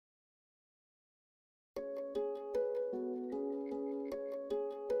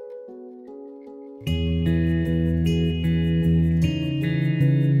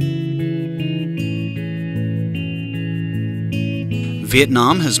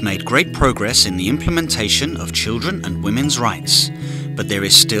Vietnam has made great progress in the implementation of children and women's rights, but there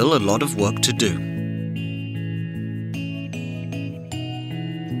is still a lot of work to do.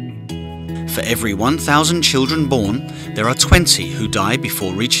 For every 1,000 children born, there are 20 who die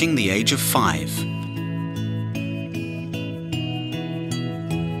before reaching the age of 5.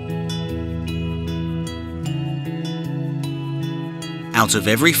 Out of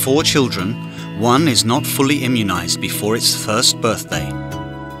every 4 children, 1 is not fully immunized before its first birthday.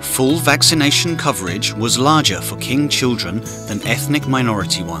 Full vaccination coverage was larger for King children than ethnic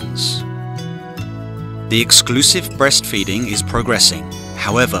minority ones. The exclusive breastfeeding is progressing.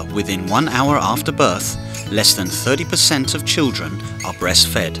 However, within 1 hour after birth, less than 30% of children are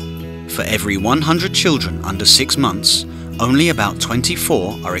breastfed. For every 100 children under 6 months, only about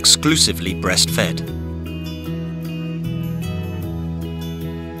 24 are exclusively breastfed.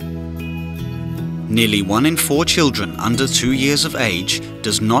 Nearly 1 in 4 children under 2 years of age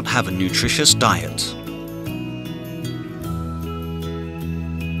does not have a nutritious diet.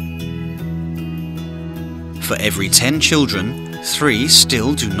 For every 10 children, 3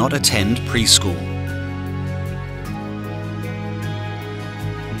 still do not attend preschool.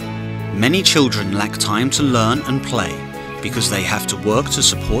 Many children lack time to learn and play because they have to work to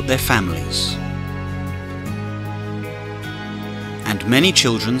support their families. And many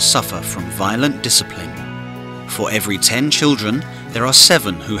children suffer from violent discipline. For every 10 children, there are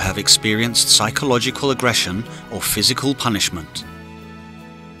 7 who have experienced psychological aggression or physical punishment.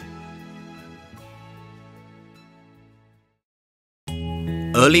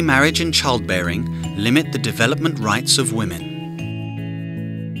 Early marriage and childbearing limit the development rights of women.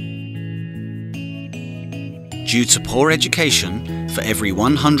 Due to poor education, for every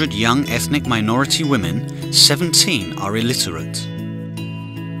 100 young ethnic minority women, 17 are illiterate.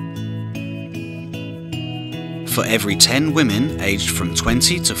 For every 10 women aged from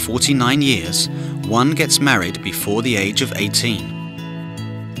 20 to 49 years, 1 gets married before the age of 18.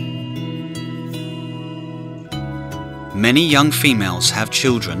 Many young females have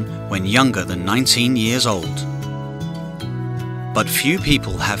children when younger than 19 years old. But few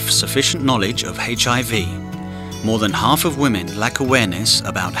people have sufficient knowledge of HIV. More than half of women lack awareness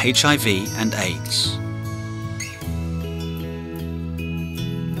about HIV and AIDS.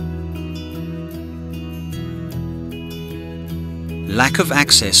 Lack of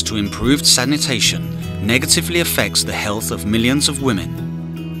access to improved sanitation negatively affects the health of millions of women.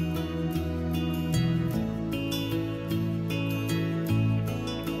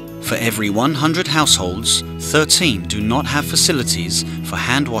 For every 100 households, 13 do not have facilities for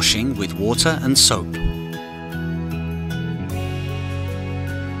hand washing with water and soap.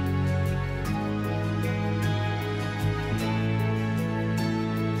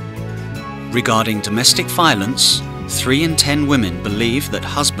 Regarding domestic violence, 3 in 10 women believe that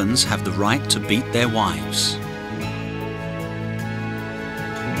husbands have the right to beat their wives.